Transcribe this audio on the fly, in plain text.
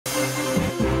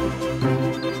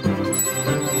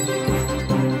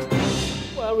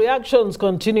Reactions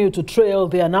continue to trail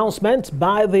the announcement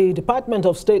by the Department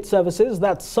of State Services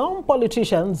that some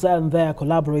politicians and their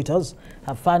collaborators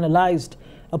have finalized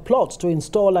a plot to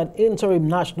install an interim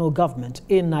national government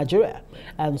in Nigeria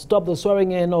and stop the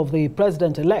swearing-in of the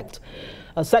president-elect.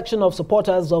 A section of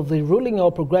supporters of the ruling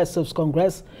All Progressives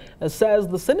Congress says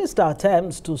the sinister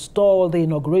attempts to stall the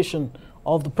inauguration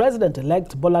of the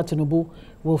president-elect Bola Tinubu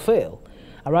will fail.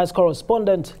 Arise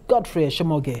correspondent Godfrey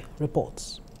Eshemoge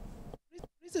reports.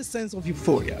 There is a sense of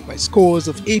euphoria by scores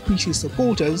of APC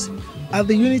supporters at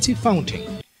the Unity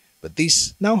Fountain, but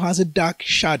this now has a dark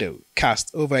shadow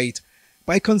cast over it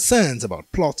by concerns about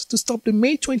plot to stop the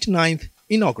May 29th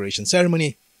inauguration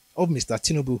ceremony of Mr.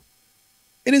 Tinubu.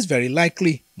 It is very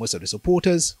likely most of the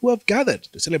supporters who have gathered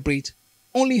to celebrate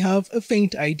only have a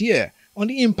faint idea on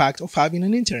the impact of having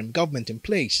an interim government in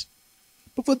place.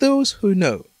 But for those who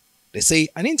know, they say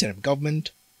an interim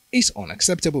government is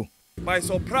unacceptable. By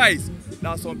surprise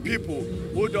that some people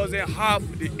who doesn't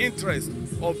have the interest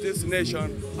of this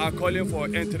nation are calling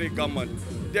for interim government.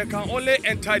 They can only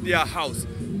enter their house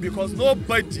because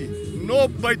nobody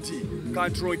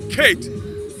can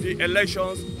truncate the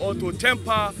elections or to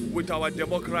tamper with our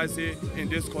democracy in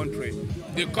this country.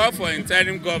 The call for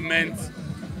interim government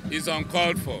is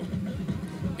uncalled for.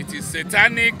 It is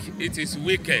satanic, it is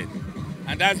wicked.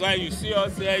 And that's why you see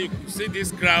us here, you see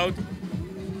this crowd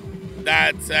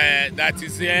that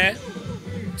is here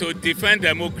to defend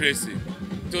democracy,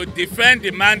 to defend the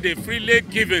mandate freely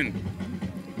given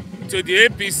to the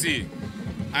APC,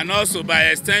 and also by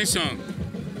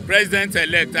extension,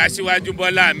 President-elect Asiwaju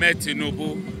Bola Ahmed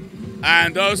Tinubu,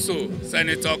 and also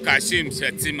Senator Kashim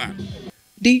Shettima.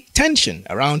 The tension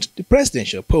around the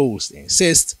presidential post, they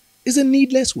insist, is a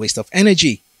needless waste of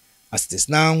energy, as it is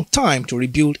now time to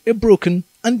rebuild a broken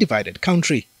and divided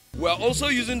country. We are also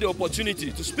using the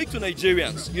opportunity to speak to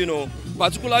Nigerians,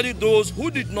 particularly those who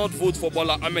did not vote for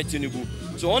Bola Ahmed Tinubu,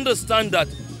 to understand that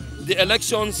the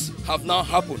elections have now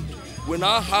happened. We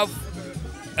now have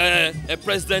a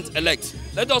president-elect.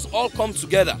 Let us all come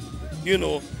together,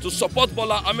 to support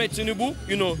Bola Ahmed Tinubu,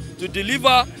 to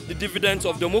deliver the dividends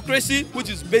of democracy, which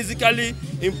is basically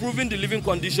improving the living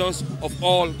conditions of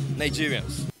all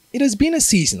Nigerians. It has been a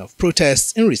season of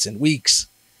protests in recent weeks,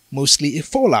 mostly a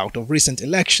fallout of recent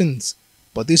elections,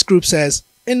 but this group says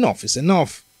enough is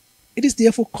enough. It is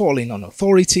therefore calling on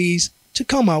authorities to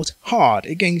come out hard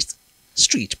against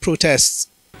street protests.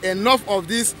 Enough of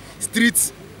these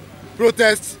street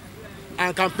protests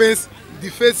and campaigns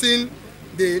defacing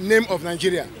the name of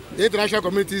Nigeria. The international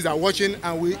communities are watching,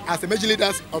 and we, as emerging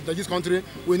leaders of this country,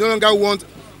 we no longer want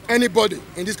anybody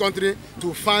in this country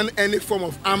to fan any form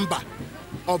of amber,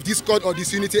 of discord or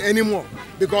disunity anymore,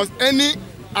 because any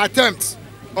attempt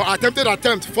or attempted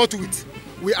attempt forthwith,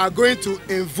 we are going to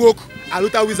invoke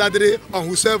Aluta wizardry on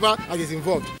whosoever is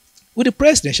involved. With the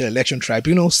Presidential Election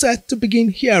Tribunal set to begin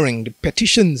hearing the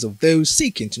petitions of those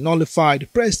seeking to nullify the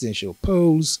presidential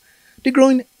polls, the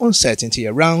growing uncertainty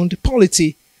around the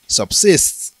polity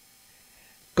subsists.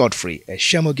 Godfrey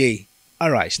Eshemoge,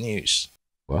 Arise News.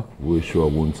 Well, we sure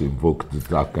won't invoke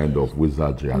that kind of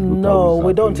wizardry. And no,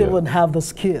 we don't even have the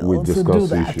skill to do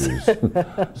that.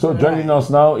 Issues. So joining us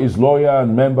now is lawyer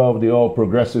and member of the All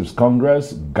Progressives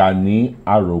Congress, Ghani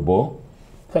Arobo.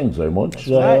 Thanks very much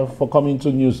for coming to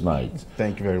Newsnight.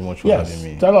 Thank you very much for having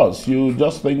me. Tell us, you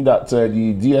just think that the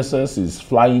DSS is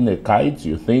flying a kite?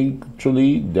 You think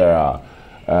truly there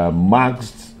are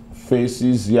masked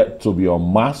faces yet to be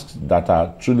unmasked that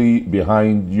are truly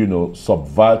behind,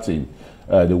 subverting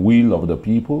the will of the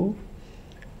people?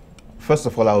 First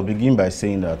of all, I will begin by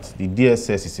saying that the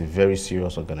DSS is a very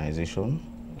serious organization.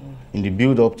 In the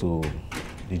build-up to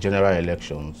the general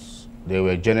elections, there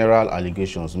were general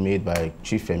allegations made by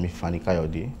Chief Femi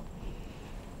Kayode,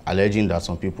 alleging that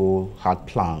some people had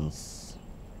plans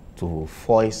to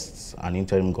foist an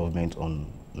interim government on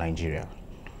Nigeria.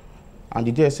 And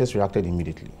the DSS reacted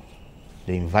immediately.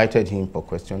 They invited him for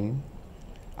questioning,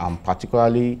 and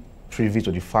particularly privy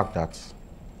to the fact that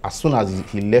as soon as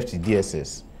he left the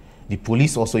DSS, the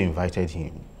police also invited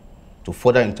him to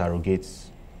further interrogate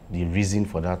the reason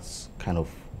for that kind of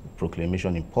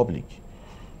proclamation in public.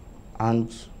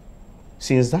 And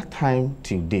since that time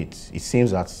till date, it seems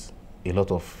that a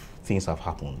lot of things have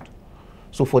happened.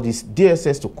 So for this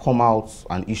DSS to come out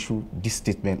and issue this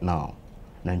statement now,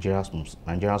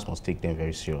 Nigerians must take them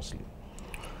very seriously.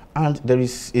 And there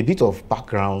is a bit of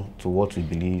background to what we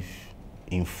believe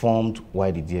informed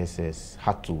why the DSS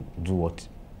had to do what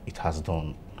it has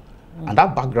done. And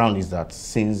that background is that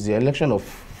since the election of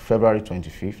February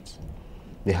 25th,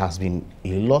 there has been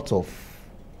a lot of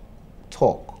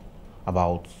talk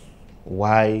about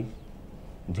why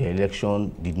the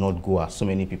election did not go as so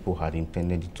many people had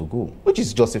intended it to go, which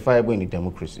is justifiable in a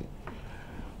democracy.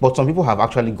 But some people have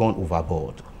actually gone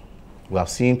overboard. We have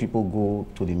seen people go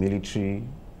to the military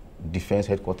defense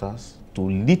headquarters to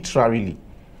literally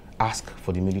ask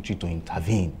for the military to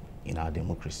intervene in our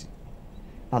democracy.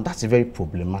 Now, that's a very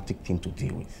problematic thing to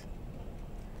deal with.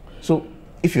 So,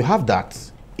 if you have that,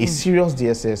 a serious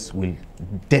DSS will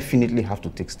definitely have to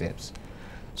take steps.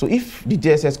 So, if the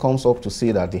DSS comes up to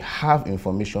say that they have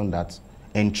information that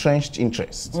entrenched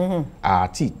interests are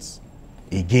at it,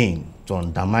 again, to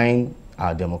undermine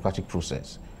our democratic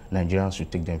process, Nigerians should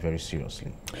take them very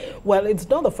seriously. Well, it's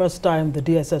not the first time the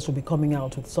DSS will be coming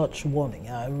out with such warning.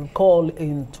 I recall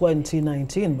in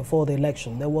 2019, before the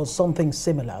election, there was something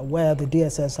similar where the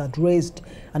DSS had raised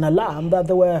an alarm that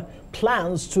there were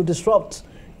plans to disrupt,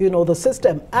 the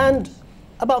system. And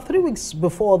about 3 weeks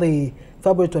before the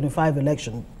February 25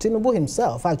 election, Tinubu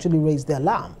himself actually raised the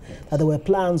alarm that there were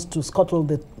plans to scuttle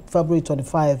the February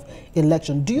 25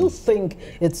 election. Do you think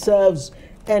it serves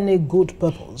any good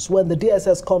purpose when the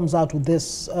DSS comes out with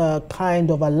this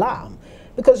kind of alarm?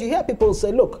 Because you hear people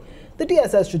say, look, the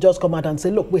DSS should just come out and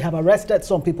say, look, we have arrested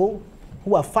some people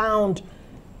who are found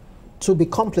to be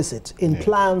complicit in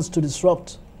plans to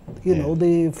disrupt,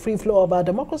 the free flow of our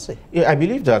democracy. Yeah, I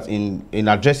believe that in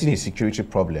addressing a security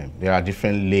problem, there are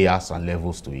different layers and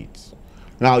levels to it.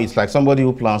 Now, it's like somebody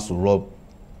who plans to rob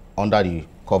under the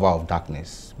cover of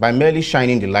darkness. By merely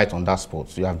shining the light on that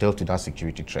spot, you have dealt with that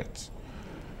security threat.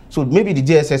 So maybe the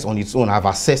DSS on its own have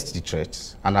assessed the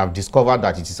threat and have discovered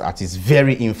that it is at its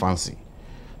very infancy.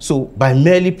 So by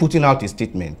merely putting out a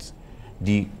statement,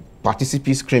 the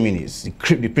participants, criminals,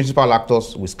 the principal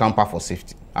actors will scamper for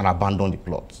safety and abandon the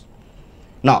plot.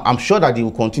 Now, I'm sure that they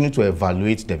will continue to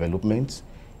evaluate developments.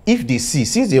 If they see,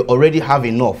 since they already have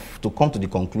enough to come to the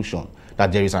conclusion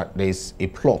that there is a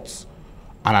plot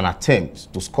and an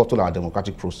attempt to scuttle our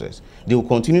democratic process, they will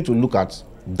continue to look at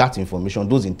that information,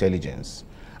 those intelligence.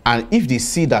 And if they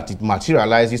see that it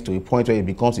materializes to a point where it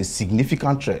becomes a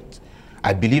significant threat,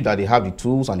 I believe that they have the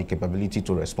tools and the capability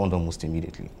to respond almost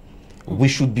immediately. We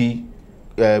should be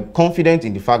confident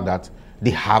in the fact that they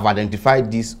have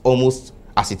identified this almost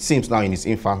as it seems now in its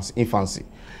infancy.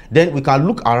 Then we can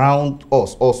look around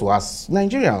us also as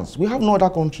Nigerians. We have no other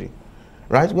country,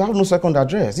 right? We have no second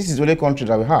address. This is the only country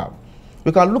that we have.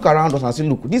 We can look around us and say,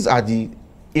 look, these are the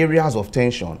areas of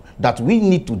tension that we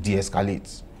need to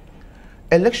de-escalate.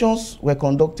 Elections were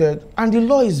conducted, and the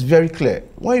law is very clear.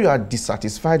 When you are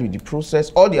dissatisfied with the process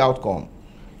or the outcome,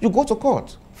 you go to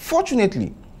court.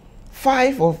 Fortunately,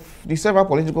 5 of the several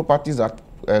political parties that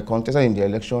contested in the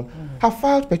election have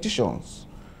filed petitions.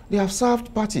 They have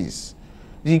served parties.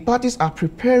 The parties are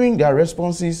preparing their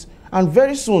responses, and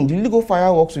very soon the legal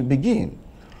fireworks will begin.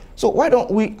 So why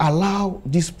don't we allow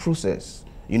this process,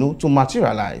 to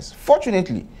materialize?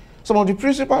 Fortunately, some of the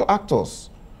principal actors,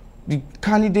 the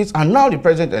candidates and now the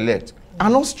president-elect, are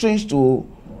not strange to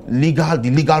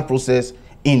the legal process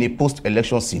in a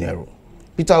post-election scenario.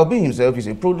 Peter Obi himself is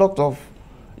a product of,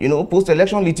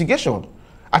 post-election litigation.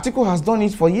 Atiku has done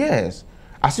it for years.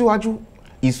 Asiwaju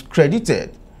is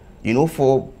credited,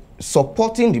 for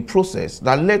supporting the process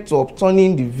that led to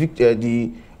obtaining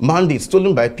the mandate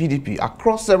stolen by PDP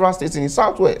across several states in the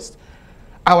Southwest.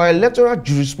 Our electoral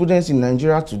jurisprudence in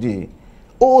Nigeria today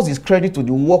owes its credit to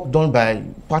the work done by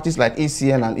parties like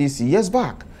ACN and AC years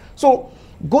back. So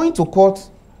going to court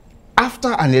after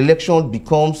an election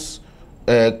becomes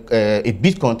a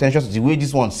bit contentious the way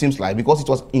this one seems like, because it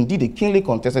was indeed a keenly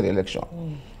contested election.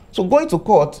 So going to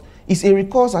court is a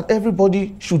recourse that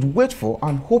everybody should wait for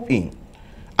and hope in.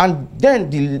 And then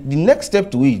the next step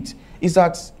to it is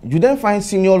that you then find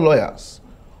senior lawyers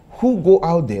who go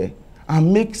out there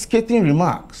and make scathing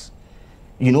remarks,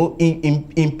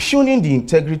 impugning the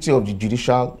integrity of the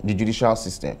judicial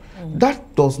system.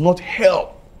 That does not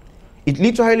help. It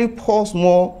literally pours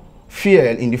more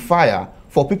fuel in the fire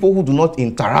for people who do not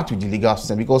interact with the legal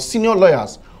system, because senior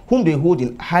lawyers, whom they hold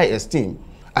in high esteem,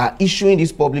 are issuing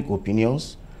these public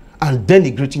opinions and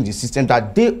denigrating the system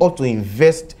that they ought to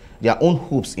invest their own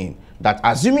hopes in, that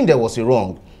assuming there was a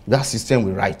wrong, that system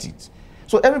will right it.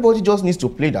 So everybody just needs to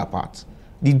play their part.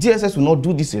 The DSS will not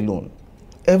do this alone.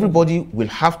 Everybody will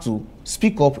have to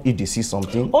speak up if they see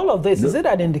something. All of this, is it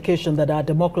an indication that our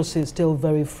democracy is still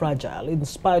very fragile in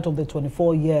spite of the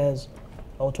 24 years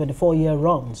or 24-year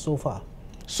run so far?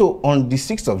 So on the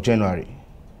 6th of January,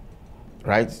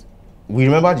 right, we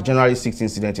remember the January 6th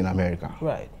incident in America.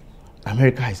 Right.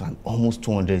 America is an almost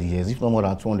 200 years, if not more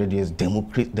than 200 years,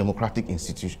 democratic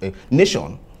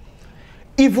nation.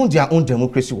 Even their own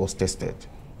democracy was tested.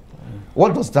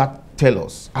 What does that tell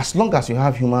us, as long as you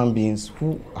have human beings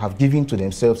who have given to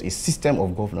themselves a system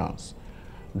of governance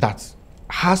that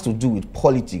has to do with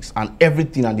politics and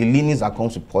everything and the leanings that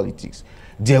comes with politics,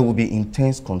 there will be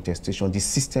intense contestation. The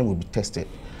system will be tested.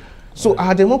 So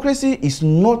our democracy is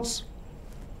not,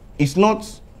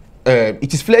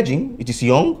 it is fledgling, it is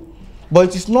young, but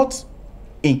it is not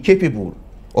incapable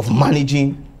of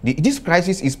managing. This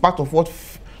crisis is part of what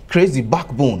creates the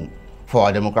backbone for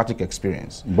our democratic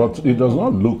experience. But it does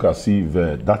not look as if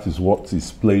that is what is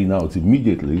playing out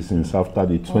immediately, since after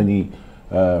the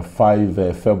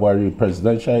 25 February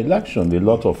presidential election, a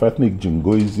lot of ethnic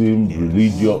jingoism,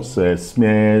 religious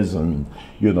smears and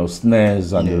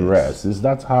snares and the rest. Is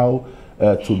that how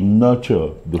to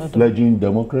nurture the fledgling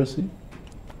democracy?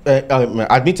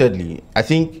 Admittedly, I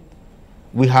think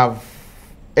we have,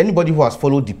 anybody who has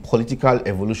followed the political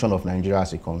evolution of Nigeria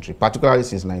as a country, particularly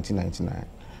since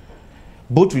 1999,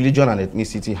 both religion and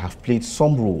ethnicity have played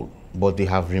some role, but they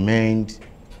have remained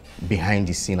behind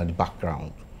the scene at the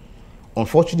background.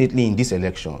 Unfortunately, in this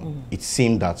election, it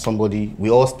seemed that we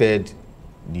all stirred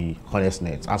the honest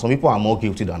net, and some people are more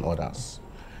guilty than others,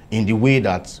 in the way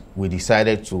that we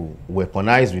decided to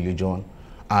weaponize religion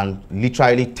and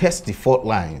literally test the fault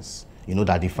lines,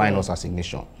 that define us as a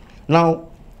nation. Now,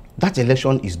 that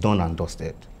election is done and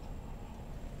dusted.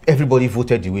 Everybody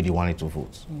voted the way they wanted to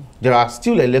vote. There are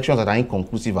still elections that are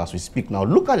inconclusive as we speak now.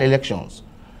 Local elections,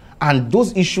 and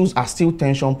those issues are still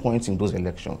tension points in those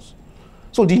elections.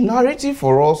 So the narrative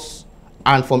for us,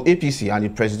 and from APC and the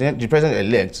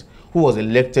president-elect, who was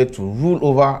elected to rule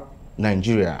over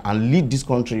Nigeria and lead this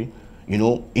country,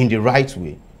 in the right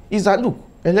way, is that, look,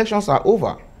 elections are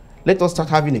over. Let us start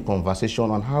having a conversation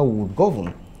on how we would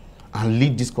govern and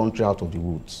lead this country out of the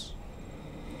woods.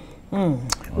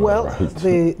 Well,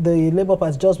 the Labour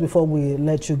Party, just before we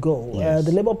let you go,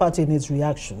 the Labour Party in its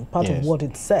reaction, part of what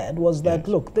it said was that,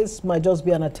 look, this might just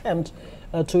be an attempt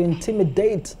to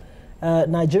intimidate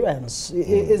Nigerians.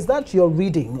 Is that your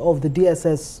reading of the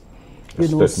DSS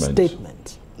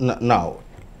statement? Now,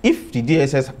 if the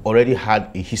DSS already had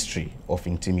a history of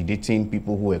intimidating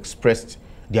people who expressed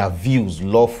their views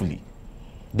lawfully,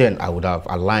 then I would have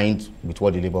aligned with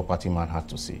what the Labour Party man had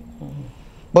to say.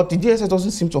 But the DSS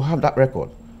doesn't seem to have that record.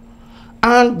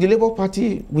 And the Labour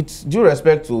Party, with due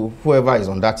respect to whoever is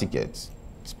on that ticket,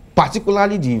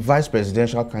 particularly the vice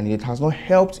presidential candidate, has not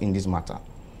helped in this matter.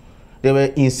 There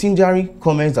were incendiary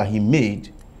comments that he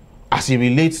made as it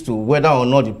relates to whether or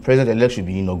not the president-elect should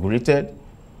be inaugurated,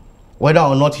 whether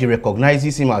or not he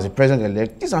recognizes him as the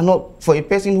president-elect. These are not, for a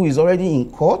person who is already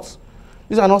in court,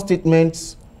 these are not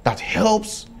statements that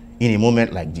helps in a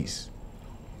moment like this.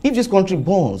 If this country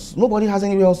burns, nobody has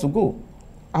anywhere else to go.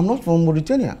 I'm not from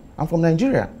Mauritania, I'm from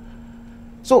Nigeria.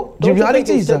 So the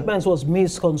reality is that statement was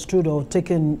misconstrued or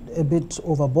taken a bit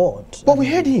overboard. But we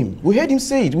heard him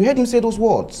say it. We heard him say those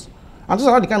words. And those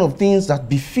are the kind of things that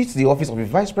befits the office of a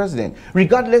vice president,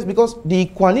 regardless, because the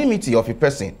equanimity of a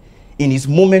person in his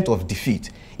moment of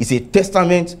defeat is a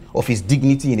testament of his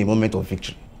dignity in a moment of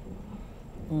victory.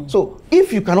 So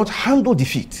if you cannot handle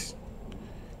defeat,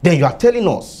 then you are telling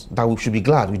us that we should be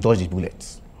glad we dodged the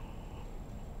bullets.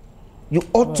 You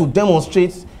ought to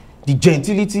demonstrate the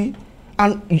gentility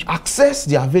and access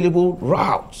the available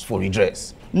routes for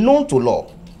redress, known to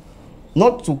law,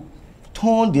 not to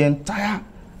turn the entire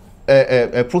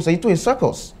process into a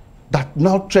circus that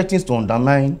now threatens to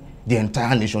undermine the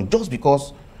entire nation just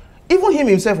because even him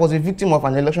himself was a victim of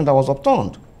an election that was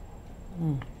upturned.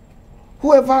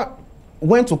 Whoever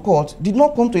went to court did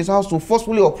not come to his house to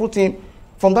forcefully uproot him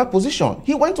from that position.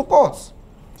 He went to court.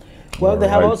 Well, they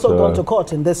have also gone to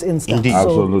court in this instance. Indeed.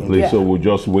 Absolutely. So we'll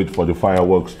just wait for the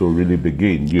fireworks to really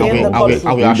begin. In the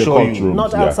courtroom. We assure you,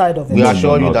 not outside of it. We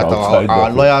assure you that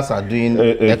our lawyers are doing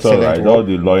excellent work. All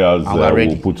the lawyers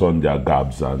will put on their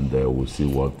gabs and we'll see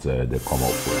what they come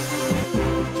up with.